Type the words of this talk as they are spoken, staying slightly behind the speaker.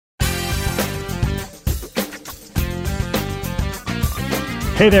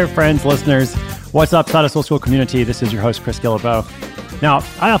Hey there, friends, listeners. What's up, Side Hustle School community? This is your host, Chris Guillebeau. Now,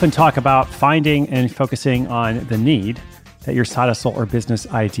 I often talk about finding and focusing on the need that your side hustle or business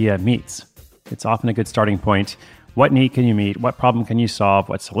idea meets. It's often a good starting point. What need can you meet? What problem can you solve?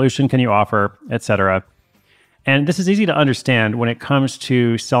 What solution can you offer, etc.? And this is easy to understand when it comes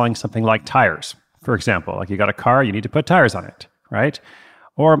to selling something like tires. For example, like you got a car, you need to put tires on it, right?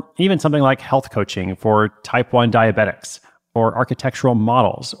 Or even something like health coaching for type 1 diabetics, or architectural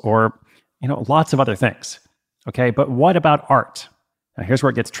models, or lots of other things. Okay, but what about art? Now here's where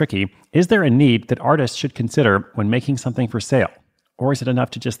it gets tricky. Is there a need that artists should consider when making something for sale? Or is it enough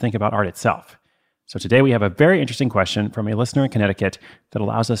to just think about art itself? So today we have a very interesting question from a listener in Connecticut that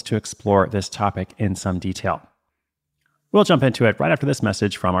allows us to explore this topic in some detail. We'll jump into it right after this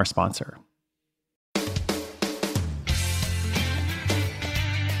message from our sponsor.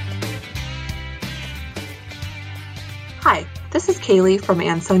 Hi, this is Kaylee from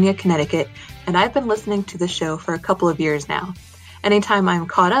Ansonia, Connecticut, and I've been listening to the show for a couple of years now. Anytime I'm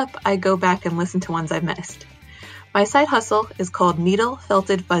caught up, I go back and listen to ones I've missed. My side hustle is called Needle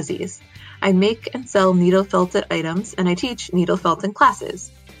Felted Fuzzies. I make and sell needle felted items, and I teach needle felting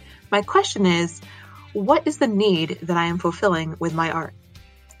classes. My question is, what is the need that I am fulfilling with my art?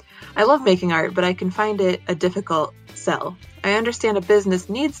 I love making art, but I can find it a difficult sell. I understand a business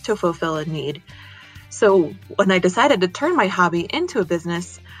needs to fulfill a need. So when I decided to turn my hobby into a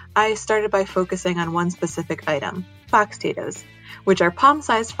business, I started by focusing on one specific item, foxtatoes, which are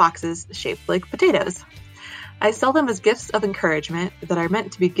palm-sized foxes shaped like potatoes. I sell them as gifts of encouragement that are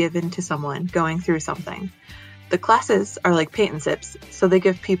meant to be given to someone going through something. The classes are like paint and sips, so they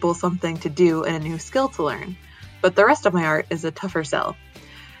give people something to do and a new skill to learn. But the rest of my art is a tougher sell.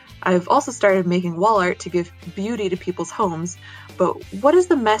 I've also started making wall art to give beauty to people's homes, but what is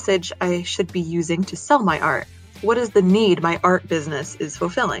the message I should be using to sell my art? What is the need my art business is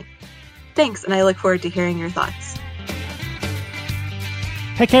fulfilling? Thanks, and I look forward to hearing your thoughts.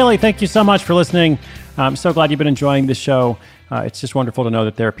 Hey, Kaylee, thank you so much for listening. I'm so glad you've been enjoying the show. It's just wonderful to know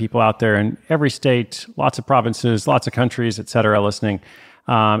that there are people out there in every state, lots of provinces, lots of countries, et cetera, listening.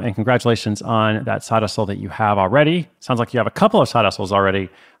 And congratulations on that side hustle that you have already. Sounds like you have a couple of side hustles already,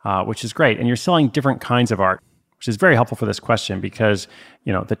 which is great. And you're selling different kinds of art, which is very helpful for this question because,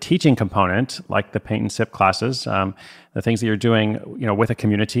 the teaching component, like the paint and sip classes, the things that you're doing, with a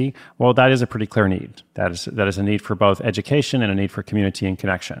community, well, that is a pretty clear need. That is a need for both education and a need for community and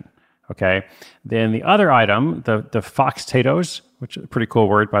connection. Okay. Then the other item, the foxtatoes, which is a pretty cool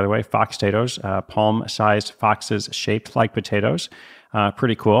word, by the way, foxtatoes, palm-sized foxes shaped like potatoes.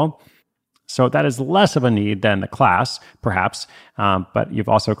 Pretty cool. So that is less of a need than the class, perhaps, but you've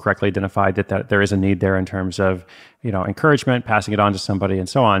also correctly identified that there is a need there in terms of, encouragement, passing it on to somebody, and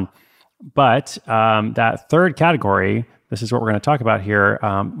so on. But that third category, this is what we're going to talk about here,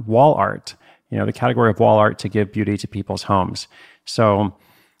 wall art. The category of wall art to give beauty to people's homes. So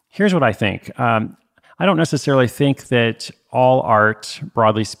here's what I think. I don't necessarily think that all art,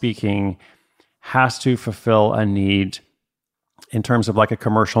 broadly speaking, has to fulfill a need in terms of like a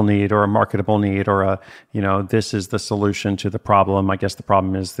commercial need or a marketable need or this is the solution to the problem. I guess the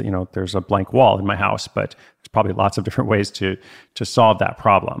problem is that, there's a blank wall in my house, but there's probably lots of different ways to solve that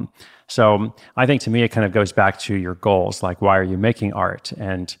problem. So I think to me, it kind of goes back to your goals, like why are you making art?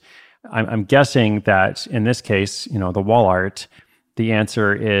 And I'm guessing that in this case, the wall art, the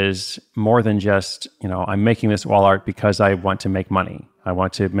answer is more than just, I'm making this wall art because I want to make money. I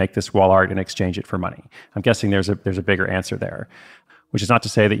want to make this wall art and exchange it for money. I'm guessing there's a bigger answer there, which is not to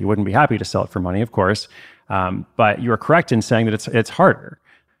say that you wouldn't be happy to sell it for money, of course. But you are correct in saying that it's harder.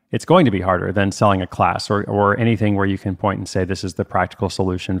 It's going to be harder than selling a class or anything where you can point and say, this is the practical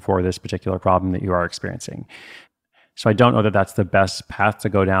solution for this particular problem that you are experiencing. So I don't know that that's the best path to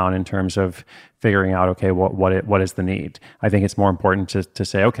go down in terms of figuring out, okay, what is the need? I think it's more important to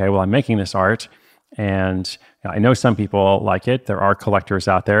say, okay, well, I'm making this art and I know some people like it. There are collectors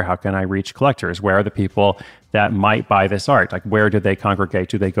out there. How can I reach collectors? Where are the people that might buy this art? Like, where do they congregate?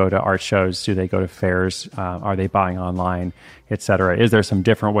 Do they go to art shows? Do they go to fairs? Are they buying online, et cetera? Is there some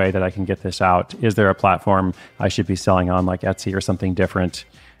different way that I can get this out? Is there a platform I should be selling on, like Etsy or something different?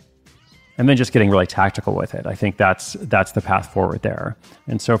 And then just getting really tactical with it. I think that's the path forward there.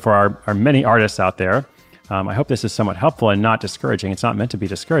 And so for our many artists out there, I hope this is somewhat helpful and not discouraging. It's not meant to be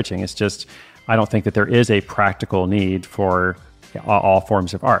discouraging. It's just, I don't think that there is a practical need for all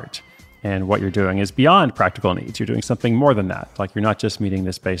forms of art. And what you're doing is beyond practical needs. You're doing something more than that. Like, you're not just meeting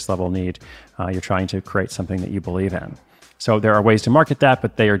this base level need. You're trying to create something that you believe in. So there are ways to market that,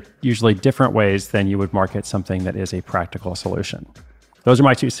 but they are usually different ways than you would market something that is a practical solution. Those are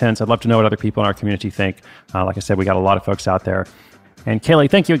my 2 cents. I'd love to know what other people in our community think. Like I said, we got a lot of folks out there. And Kaylee,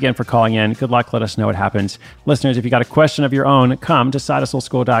 thank you again for calling in. Good luck. Let us know what happens. Listeners, if you got a question of your own, come to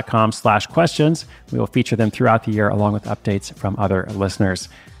sidehustleschool.com/questions. We will feature them throughout the year along with updates from other listeners.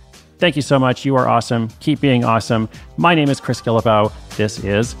 Thank you so much. You are awesome. Keep being awesome. My name is Chris Guillebeau. This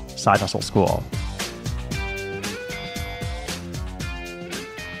is Side Hustle School.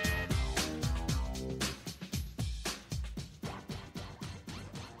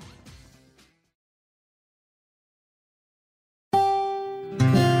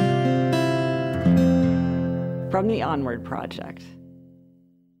 From the Onward Project.